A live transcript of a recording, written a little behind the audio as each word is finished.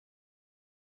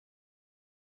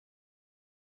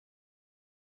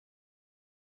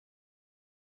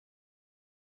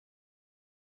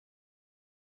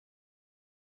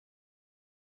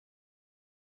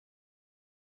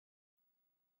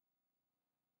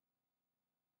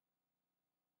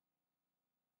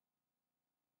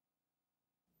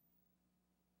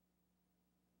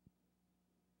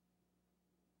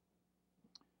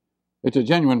It's a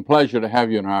genuine pleasure to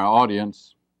have you in our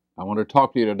audience. I want to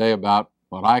talk to you today about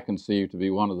what I conceive to be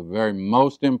one of the very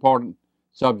most important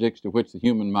subjects to which the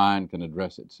human mind can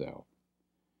address itself.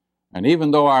 And even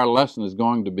though our lesson is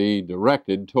going to be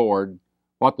directed toward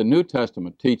what the New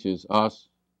Testament teaches us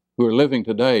who are living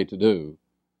today to do,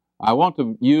 I want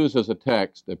to use as a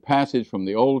text a passage from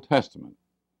the Old Testament.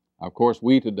 Of course,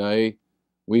 we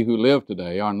who live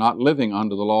today, are not living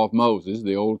under the law of Moses,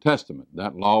 the Old Testament.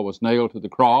 That law was nailed to the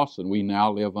cross, and we now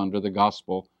live under the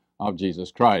gospel of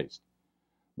Jesus Christ.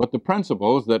 But the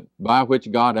principles by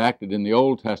which God acted in the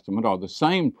Old Testament are the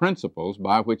same principles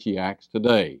by which He acts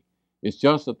today. It's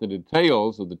just that the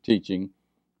details of the teaching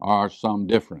are some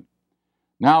different.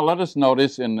 Now let us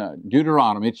notice in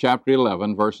Deuteronomy chapter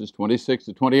 11, verses 26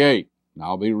 to 28. And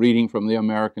I'll be reading from the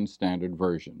American Standard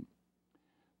Version.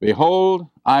 Behold,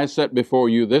 I set before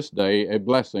you this day a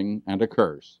blessing and a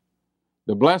curse.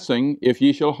 The blessing, if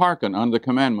ye shall hearken unto the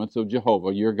commandments of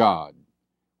Jehovah your God,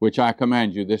 which I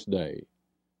command you this day.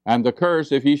 And the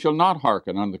curse, if ye shall not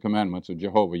hearken unto the commandments of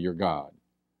Jehovah your God,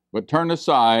 but turn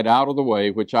aside out of the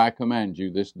way which I command you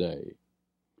this day,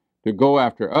 to go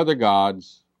after other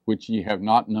gods which ye have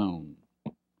not known.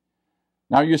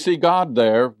 Now you see, God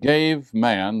there gave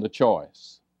man the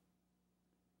choice.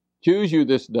 Choose you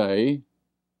this day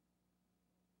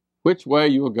which way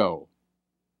you will go.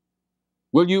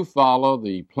 Will you follow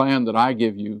the plan that I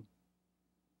give you,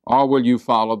 or will you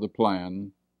follow the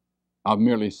plan of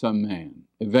merely some man,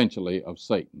 eventually of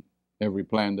Satan? Every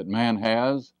plan that man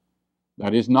has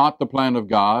that is not the plan of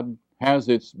God has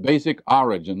its basic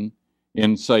origin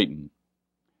in Satan.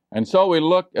 And so we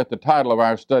look at the title of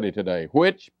our study today,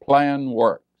 Which Plan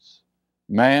Works,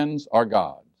 Man's or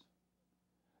God's?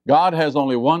 God has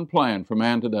only one plan for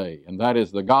man today, and that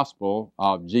is the gospel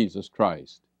of Jesus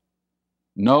Christ.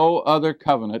 No other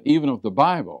covenant, even of the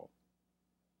Bible,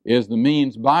 is the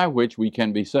means by which we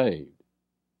can be saved.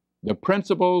 The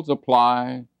principles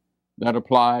that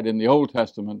applied in the Old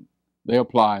Testament, they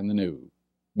apply in the New,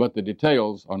 but the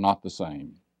details are not the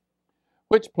same.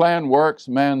 Which plan works,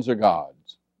 man's or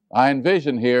God's? I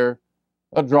envision here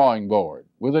a drawing board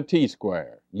with a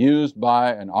T-square used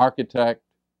by an architect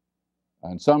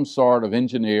and some sort of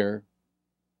engineer,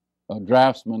 a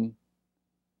draftsman,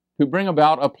 to bring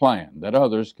about a plan that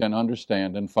others can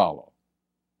understand and follow,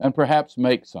 and perhaps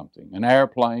make something, an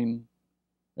airplane,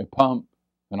 a pump,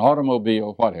 an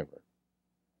automobile, whatever.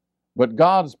 But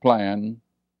God's plan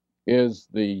is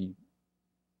the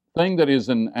thing that is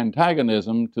in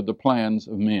antagonism to the plans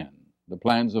of men. The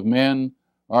plans of men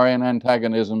are in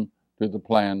antagonism to the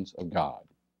plans of God.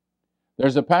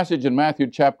 There's a passage in Matthew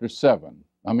chapter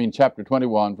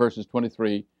 21, verses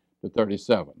 23 to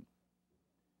 37.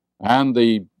 And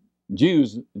the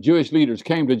Jewish leaders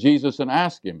came to Jesus and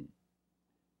asked him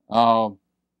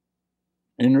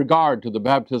in regard to the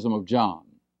baptism of John.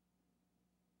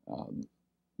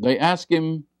 They asked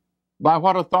him, by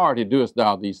what authority doest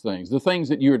thou these things? The things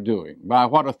that you're doing, by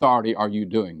what authority are you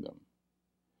doing them?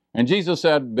 And Jesus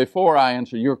said, before I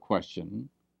answer your question,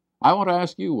 I want to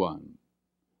ask you one.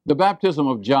 The baptism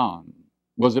of John,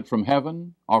 was it from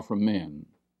heaven or from men?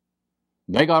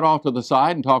 They got off to the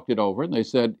side and talked it over, and they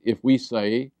said, if we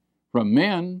say from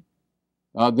men,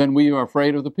 then we are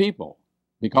afraid of the people,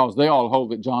 because they all hold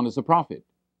that John is a prophet.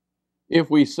 If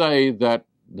we say that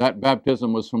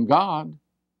baptism was from God,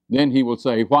 then he will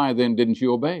say, why then didn't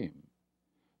you obey him?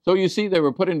 So you see, they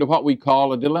were put into what we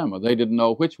call a dilemma. They didn't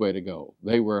know which way to go.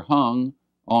 They were hung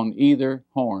on either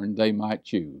horn they might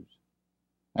choose.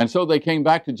 And so they came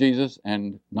back to Jesus,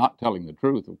 and not telling the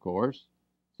truth, of course,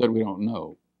 said, we don't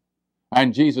know.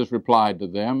 And Jesus replied to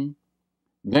them,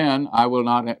 then I will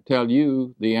not tell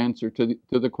you the answer to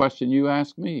the question you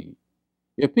asked me.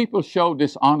 If people show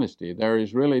dishonesty, there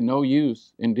is really no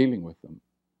use in dealing with them.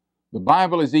 The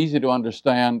Bible is easy to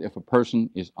understand if a person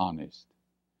is honest.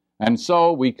 And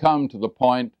so we come to the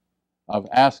point of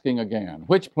asking again,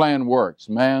 which plan works,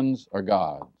 man's or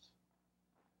God's?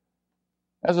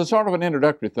 As a sort of an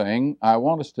introductory thing, I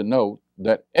want us to note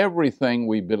that everything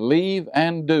we believe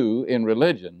and do in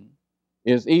religion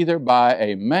is either by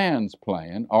a man's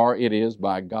plan or it is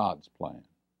by God's plan.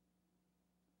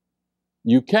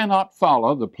 You cannot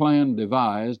follow the plan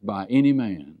devised by any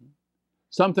man.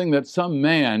 Something that some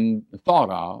man thought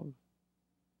of,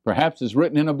 perhaps is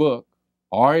written in a book,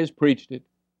 or has preached it,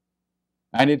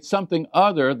 and it's something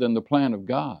other than the plan of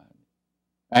God,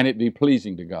 and it be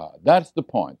pleasing to God. That's the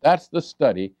point. That's the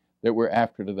study that we're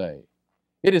after today.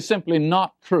 It is simply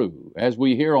not true, as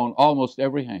we hear on almost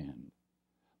every hand,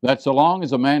 that so long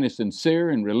as a man is sincere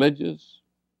and religious,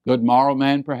 good moral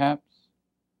man perhaps,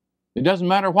 it doesn't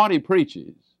matter what he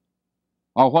preaches,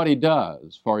 or what he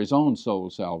does for his own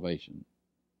soul's salvation,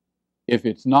 if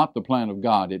it's not the plan of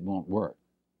God, it won't work.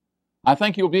 I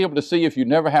think you'll be able to see, if you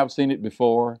never have seen it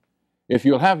before, if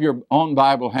you'll have your own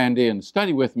Bible handy and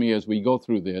study with me as we go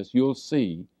through this, you'll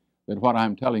see that what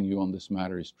I'm telling you on this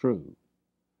matter is true.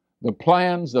 The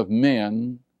plans of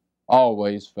men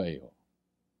always fail.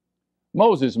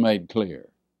 Moses made clear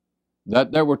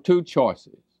that there were two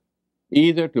choices,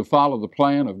 either to follow the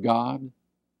plan of God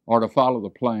or to follow the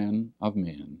plan of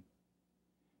men.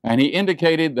 And he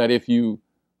indicated that if you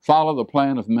follow the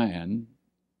plan of man,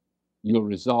 you'll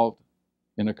result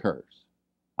in a curse.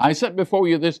 I set before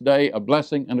you this day a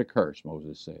blessing and a curse,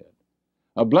 Moses said.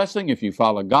 A blessing if you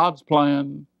follow God's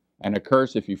plan, and a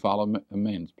curse if you follow a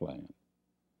man's plan.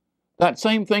 That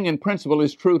same thing in principle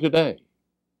is true today.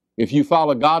 If you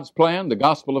follow God's plan, the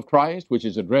gospel of Christ, which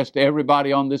is addressed to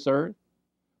everybody on this earth,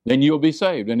 then you'll be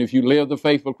saved. And if you live the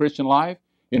faithful Christian life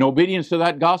in obedience to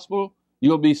that gospel,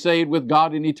 you'll be saved with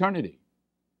God in eternity.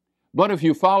 But if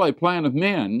you follow a plan of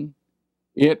men,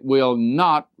 it will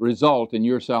not result in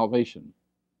your salvation.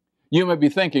 You may be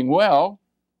thinking, well,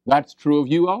 that's true of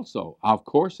you also. Of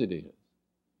course it is.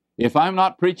 If I'm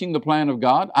not preaching the plan of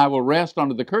God, I will rest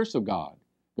under the curse of God.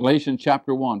 Galatians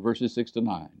chapter 1, verses 6 to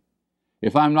 9.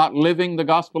 If I'm not living the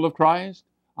gospel of Christ,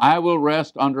 I will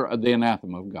rest under the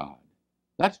anathema of God.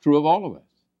 That's true of all of us.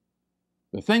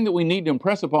 The thing that we need to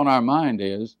impress upon our mind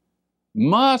is,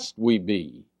 must we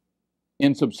be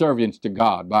in subservience to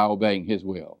God by obeying His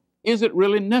will? Is it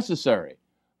really necessary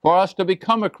for us to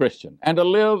become a Christian and to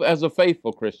live as a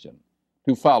faithful Christian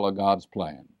to follow God's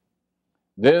plan?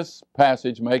 This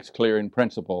passage makes clear in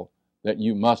principle that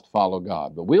you must follow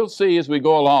God. But we'll see as we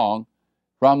go along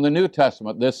from the New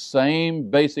Testament this same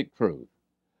basic truth.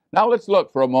 Now let's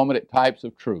look for a moment at types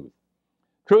of truth.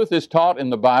 Truth is taught in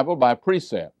the Bible by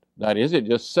precept. That is, it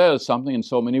just says something in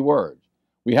so many words.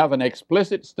 We have an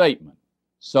explicit statement,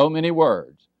 so many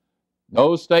words.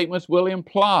 Those statements will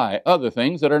imply other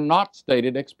things that are not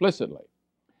stated explicitly.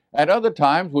 At other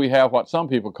times, we have what some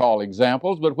people call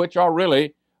examples, but which are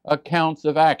really accounts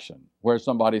of action, where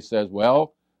somebody says,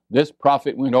 well, this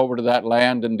prophet went over to that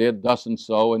land and did thus and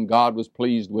so, and God was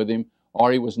pleased with him,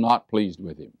 or He was not pleased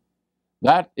with him.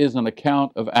 That is an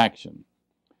account of action.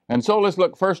 And so let's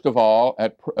look first of all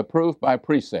at proof by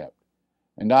precept.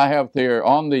 And I have there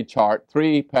on the chart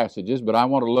 3 passages, but I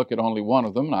want to look at only one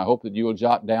of them, and I hope that you will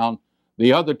jot down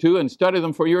the other 2 and study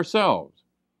them for yourselves.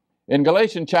 In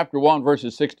Galatians chapter 1,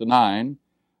 verses 6 to 9,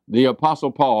 the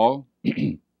Apostle Paul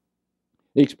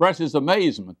expresses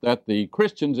amazement that the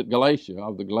Christians at Galatia,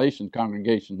 of the Galatian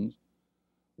congregations,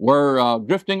 were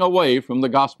drifting away from the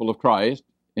gospel of Christ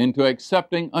into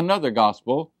accepting another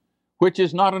gospel, which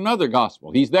is not another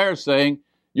gospel. He's there saying,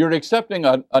 you're accepting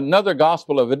another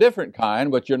gospel of a different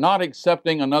kind, but you're not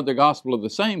accepting another gospel of the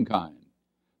same kind.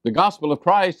 The gospel of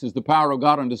Christ is the power of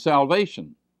God unto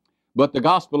salvation. But the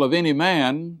gospel of any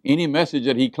man, any message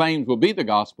that he claims will be the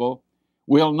gospel,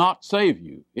 will not save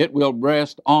you. It will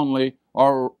rest only,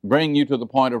 or bring you to the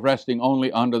point of resting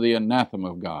only under the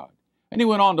anathema of God. And he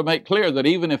went on to make clear that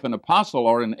even if an apostle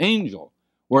or an angel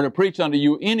were to preach unto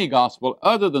you any gospel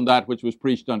other than that which was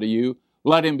preached unto you,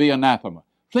 let him be anathema.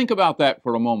 Think about that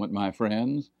for a moment, my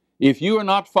friends. If you are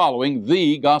not following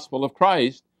the gospel of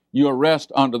Christ, you are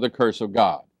rest under the curse of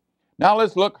God. Now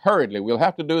let's look hurriedly. We'll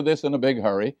have to do this in a big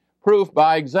hurry. Proof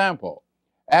by example.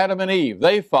 Adam and Eve,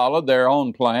 they followed their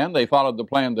own plan. They followed the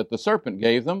plan that the serpent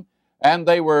gave them, and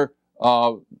they were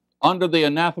under the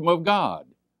anathema of God.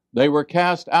 They were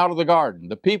cast out of the garden.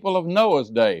 The people of Noah's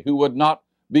day, who would not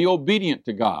be obedient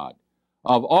to God.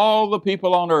 Of all the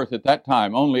people on earth at that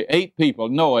time, only 8 people,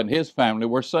 Noah and his family,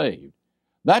 were saved.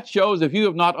 That shows if you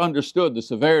have not understood the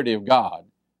severity of God,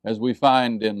 as we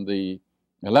find in the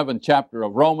 11th chapter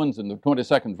of Romans in the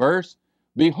 22nd verse,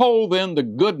 behold then the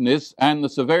goodness and the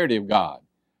severity of God.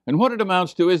 And what it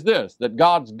amounts to is this, that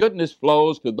God's goodness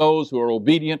flows to those who are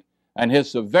obedient, and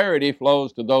His severity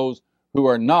flows to those who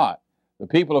are not. The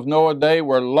people of Noah's day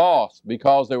were lost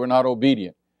because they were not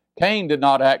obedient. Cain did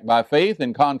not act by faith,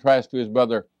 in contrast to his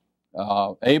brother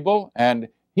Abel, and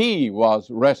he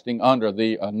was resting under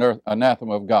the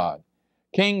anathema of God.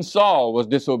 King Saul was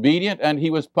disobedient, and he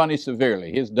was punished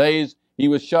severely. His days he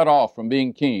was shut off from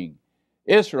being king.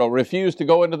 Israel refused to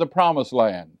go into the promised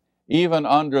land, even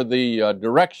under the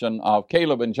direction of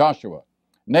Caleb and Joshua.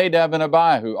 Nadab and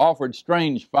Abihu offered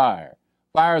strange fire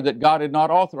that God had not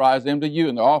authorized them to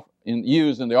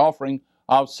use in the offering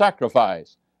of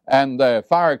sacrifice. And the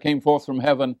fire came forth from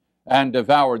heaven and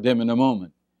devoured them in a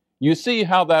moment. You see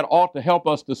how that ought to help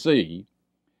us to see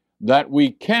that we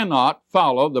cannot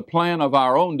follow the plan of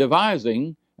our own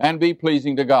devising and be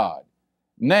pleasing to God.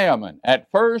 Naaman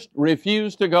at first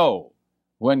refused to go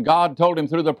when God told him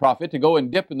through the prophet to go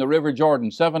and dip in the river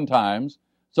Jordan 7 times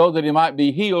so that he might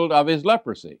be healed of his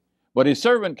leprosy. But his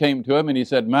servant came to him and he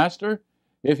said, Master,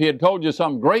 if he had told you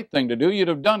some great thing to do, you'd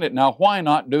have done it. Now, why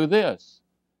not do this?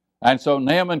 And so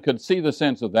Naaman could see the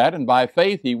sense of that, and by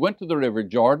faith he went to the river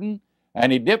Jordan,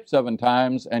 and he dipped 7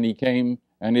 times, and he came,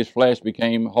 and his flesh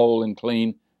became whole and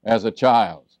clean as a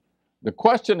child's. The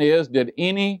question is, did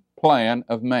any plan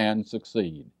of man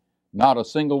succeed? Not a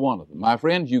single one of them. My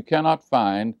friends, you cannot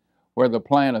find where the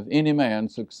plan of any man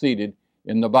succeeded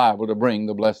in the Bible to bring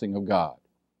the blessing of God.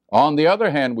 On the other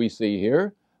hand, we see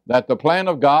here that the plan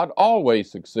of God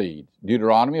always succeeds.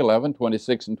 Deuteronomy 11,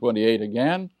 26 and 28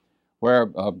 again, where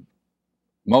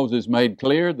Moses made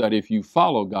clear that if you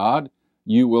follow God,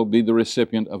 you will be the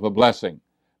recipient of a blessing.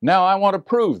 Now, I want to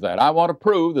prove that. I want to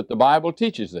prove that the Bible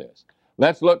teaches this.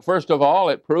 Let's look first of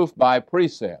all at proof by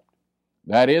precept.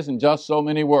 That is, in just so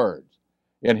many words.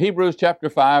 In Hebrews chapter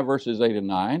 5, verses 8 and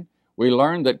 9, we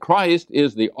learn that Christ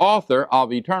is the author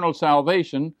of eternal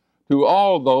salvation to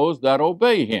all those that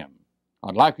obey him.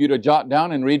 I'd like you to jot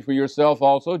down and read for yourself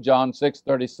also John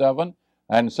 6:37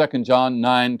 and 2 John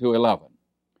 9-11.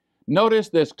 Notice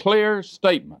this clear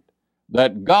statement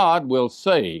that God will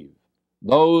save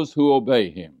those who obey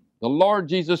him. The Lord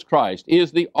Jesus Christ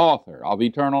is the author of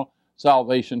eternal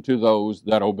salvation to those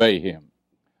that obey him.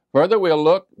 Further, we'll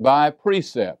look by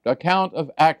precept, account of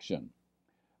action.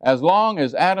 As long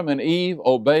as Adam and Eve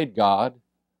obeyed God,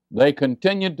 they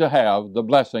continued to have the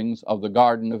blessings of the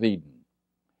Garden of Eden.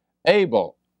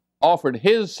 Abel offered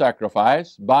his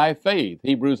sacrifice by faith,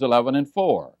 Hebrews 11 and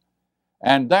 4.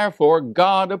 And therefore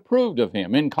God approved of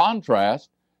him, in contrast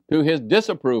to his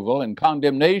disapproval and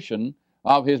condemnation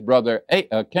of his brother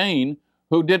Cain,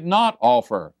 who did not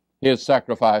offer his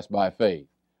sacrifice by faith.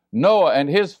 Noah and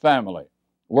his family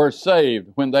were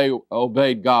saved when they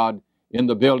obeyed God in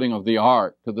the building of the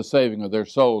ark to the saving of their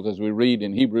souls, as we read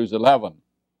in Hebrews 11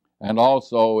 and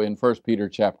also in 1 Peter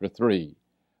chapter 3.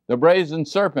 The brazen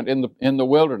serpent in the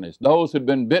wilderness, those who'd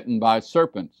been bitten by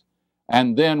serpents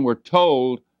and then were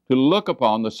told to look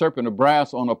upon the serpent of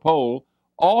brass on a pole,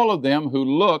 all of them who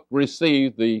looked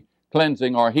received the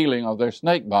cleansing or healing of their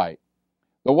snake bite.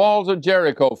 The walls of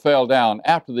Jericho fell down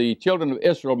after the children of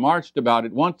Israel marched about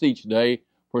it once each day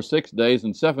for 6 days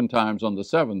and 7 times on the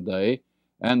 7th day,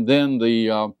 and then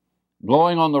the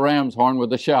blowing on the ram's horn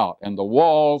with a shout, and the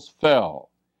walls fell.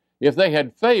 If they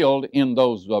had failed in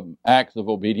those acts of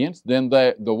obedience, then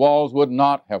the walls would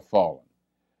not have fallen.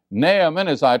 Naaman,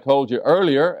 as I told you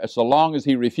earlier, so long as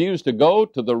he refused to go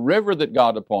to the river that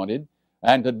God appointed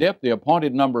and to dip the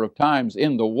appointed number of times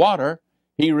in the water,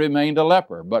 he remained a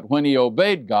leper. But when he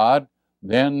obeyed God,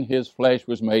 then his flesh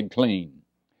was made clean.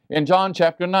 In John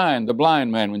chapter 9, the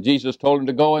blind man, when Jesus told him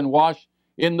to go and wash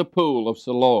in the pool of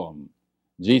Siloam,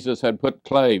 Jesus had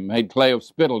made clay of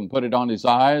spittle and put it on his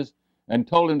eyes and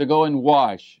told him to go and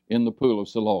wash in the pool of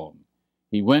Siloam.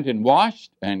 He went and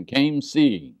washed and came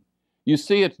seeing. You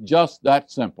see, it's just that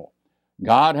simple.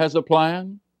 God has a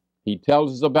plan. He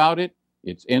tells us about it.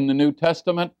 It's in the New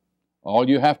Testament. All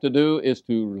you have to do is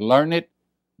to learn it,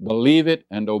 believe it,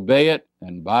 and obey it.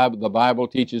 And the Bible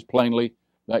teaches plainly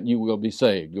that you will be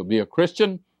saved. You'll be a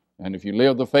Christian, and if you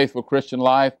live the faithful Christian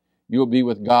life, you'll be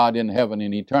with God in heaven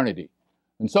in eternity.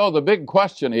 And so the big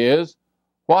question is,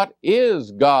 what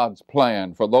is God's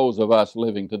plan for those of us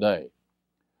living today?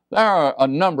 There are a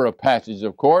number of passages,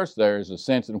 of course. There's a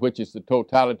sense in which it's the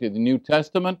totality of the New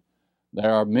Testament.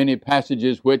 There are many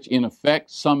passages which, in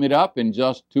effect, sum it up in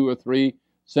just 2 or 3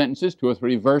 sentences, 2 or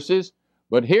 3 verses.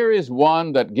 But here is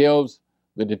one that gives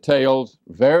the details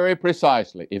very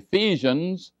precisely.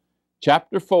 Ephesians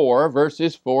chapter 4,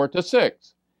 verses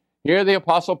 4-6. Here the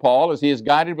Apostle Paul, as he is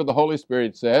guided by the Holy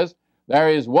Spirit, says, "There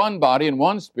is one body and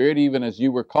one Spirit, even as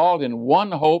you were called in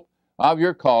one hope of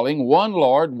your calling, one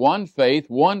Lord, one faith,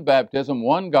 one baptism,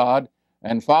 one God,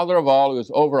 and Father of all, who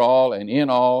is over all and in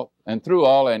all, and through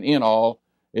all and in all."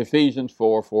 Ephesians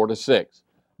 4, 4-6.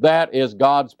 That is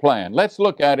God's plan. Let's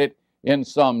look at it in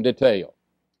some detail.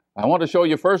 I want to show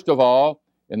you, first of all,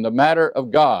 in the matter of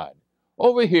God.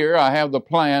 Over here I have the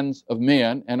plans of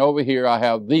men, and over here I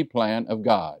have the plan of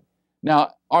God.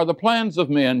 Now, are the plans of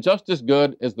men just as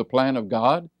good as the plan of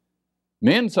God?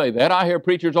 Men say that. I hear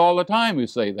preachers all the time who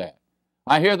say that.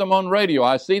 I hear them on radio.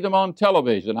 I see them on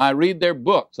television. I read their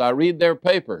books. I read their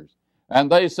papers.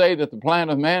 And they say that the plan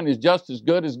of man is just as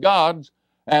good as God's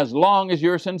as long as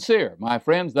you're sincere. My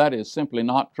friends, that is simply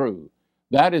not true.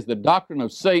 That is the doctrine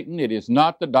of Satan. It is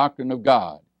not the doctrine of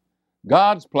God.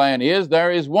 God's plan is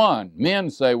there is one. Men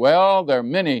say, well, there are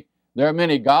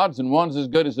many gods and one's as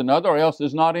good as another, or else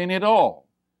there's not any at all.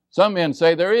 Some men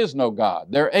say there is no God.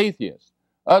 They're atheists.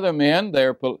 Other men,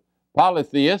 they're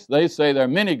polytheists. They say there are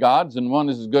many gods and one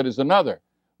is as good as another.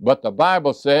 But the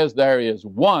Bible says there is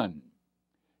one.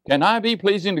 Can I be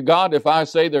pleasing to God if I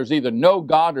say there's either no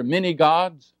God or many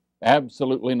gods?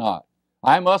 Absolutely not.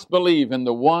 I must believe in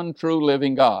the one true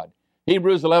living God.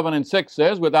 Hebrews 11:6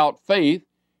 says, without faith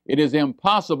it is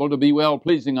impossible to be well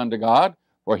pleasing unto God,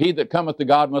 for he that cometh to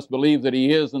God must believe that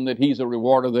he is, and that he's a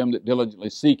rewarder of them that diligently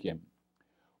seek him.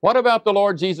 What about the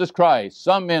Lord Jesus Christ?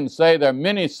 Some men say there are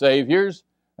many Saviors,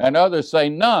 and others say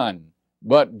none.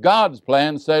 But God's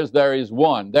plan says there is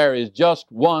one. There is just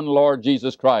one Lord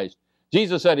Jesus Christ.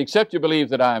 Jesus said, except you believe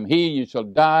that I am he, you shall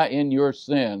die in your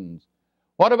sins.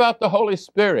 What about the Holy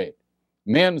Spirit?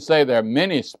 Men say there are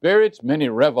many spirits, many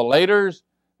revelators,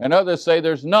 and others say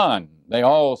there's none. They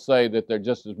all say that they're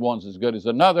just as one's as good as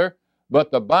another,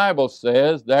 but the Bible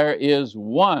says there is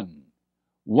one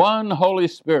Holy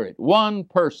Spirit, one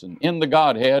person in the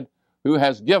Godhead who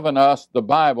has given us the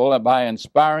Bible by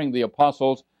inspiring the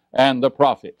apostles and the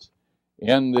prophets.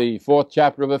 In the 4th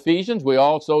chapter of Ephesians, we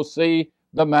also see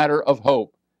the matter of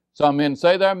hope. Some men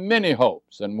say there are many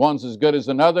hopes, and one's as good as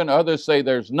another, and others say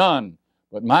there's none.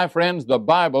 But my friends, the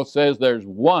Bible says there's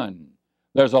one.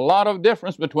 There's a lot of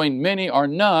difference between many or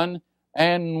none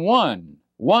and one.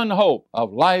 One hope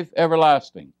of life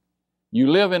everlasting. You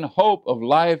live in hope of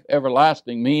life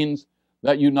everlasting means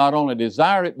that you not only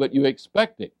desire it, but you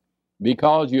expect it,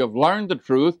 because you have learned the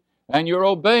truth and you're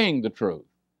obeying the truth.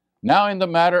 Now in the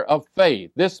matter of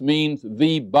faith, this means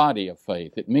the body of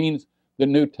faith. It means the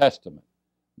New Testament.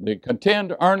 They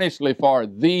contend earnestly for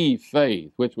the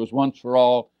faith, which was once for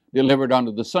all delivered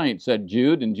unto the saints, said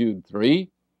Jude in Jude 3.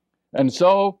 And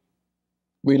so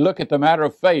we look at the matter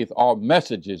of faith, or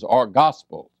messages, or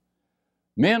gospels.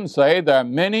 Men say there are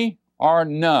many or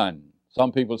none.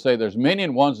 Some people say there's many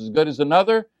and one's as good as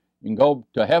another. You can go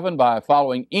to heaven by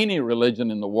following any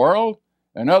religion in the world.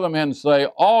 And other men say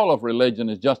all of religion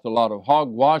is just a lot of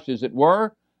hogwash, as it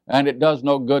were, and it does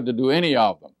no good to do any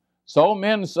of them. So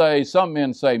some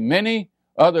men say many,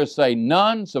 others say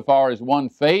none, so far as one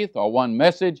faith or one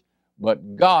message,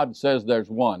 but God says there's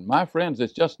one. My friends,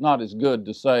 it's just not as good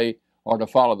to say or to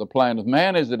follow the plan of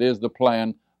man as it is the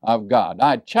plan of God.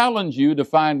 I challenge you to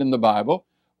find in the Bible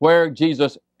where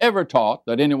Jesus ever taught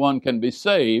that anyone can be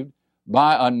saved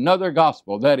by another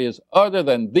gospel, that is, other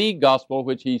than the gospel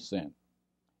which he sent.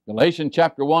 Galatians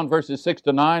chapter 1, verses 6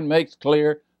 to 9 makes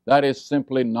clear that is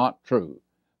simply not true.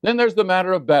 Then there's the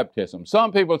matter of baptism.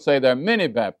 Some people say there are many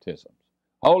baptisms.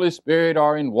 Holy Spirit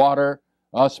or in water,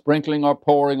 sprinkling or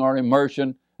pouring or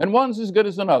immersion, and one's as good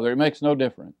as another. It makes no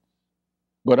difference.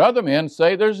 But other men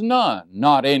say there's none,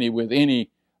 not any with any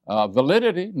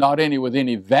validity, not any with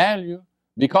any value,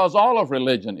 because all of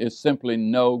religion is simply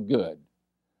no good.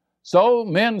 So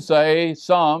men say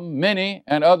some, many,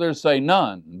 and others say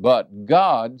none, but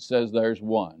God says there's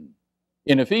one.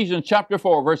 In Ephesians chapter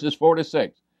 4, verses 4 to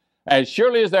 6, as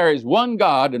surely as there is one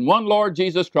God and one Lord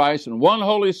Jesus Christ and one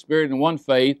Holy Spirit and one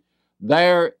faith,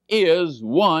 there is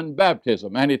one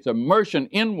baptism, and it's immersion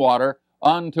in water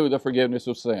unto the forgiveness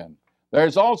of sin.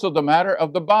 There's also the matter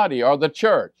of the body or the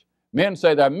church. Men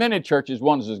say there are many churches,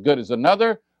 one is as good as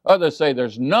another. Others say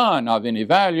there's none of any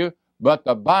value, but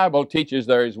the Bible teaches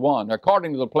there is one.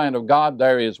 According to the plan of God,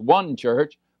 there is one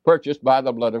church purchased by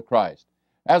the blood of Christ.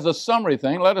 As a summary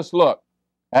thing, let us look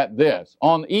at this.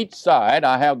 On each side,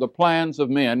 I have the plans of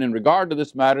men in regard to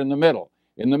this matter in the middle.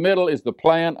 In the middle is the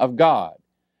plan of God.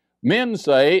 Men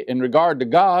say, in regard to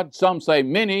God, some say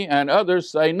many and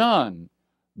others say none.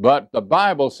 But the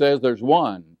Bible says there's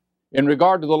one. In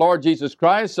regard to the Lord Jesus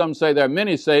Christ, some say there are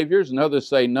many Saviors and others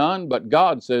say none, but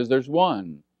God says there's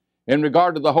one. In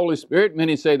regard to the Holy Spirit,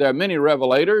 many say there are many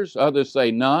revelators, others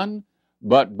say none,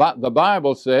 but the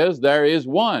Bible says there is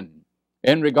one.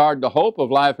 In regard to hope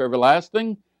of life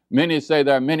everlasting, many say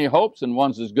there are many hopes and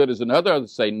one's as good as another,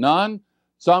 others say none.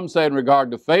 Some say in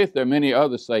regard to faith there are many,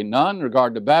 others say none. In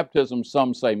regard to baptism,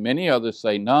 some say many, others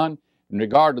say none. In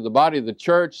regard to the body of the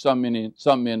church, some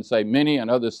men say many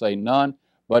and others say none.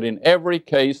 But in every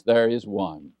case there is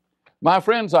one. My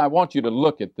friends, I want you to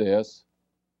look at this.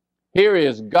 Here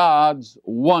is God's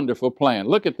wonderful plan.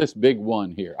 Look at this big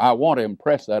one here. I want to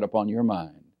impress that upon your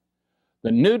mind.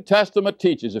 The New Testament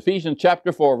teaches, Ephesians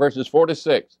chapter 4, verses 4 to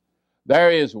 6,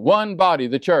 there is one body,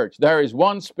 the church. There is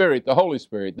one Spirit, the Holy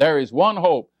Spirit. There is one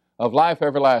hope of life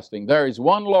everlasting. There is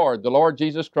one Lord, the Lord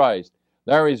Jesus Christ.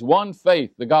 There is one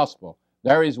faith, the gospel.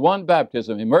 There is one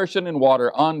baptism, immersion in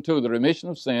water unto the remission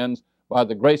of sins by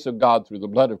the grace of God through the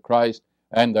blood of Christ.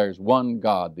 And there's one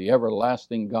God, the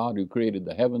everlasting God who created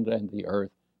the heavens and the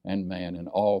earth and man and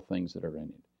all things that are in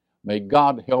it. May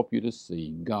God help you to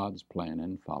see God's plan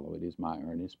and follow it, is my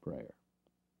earnest prayer.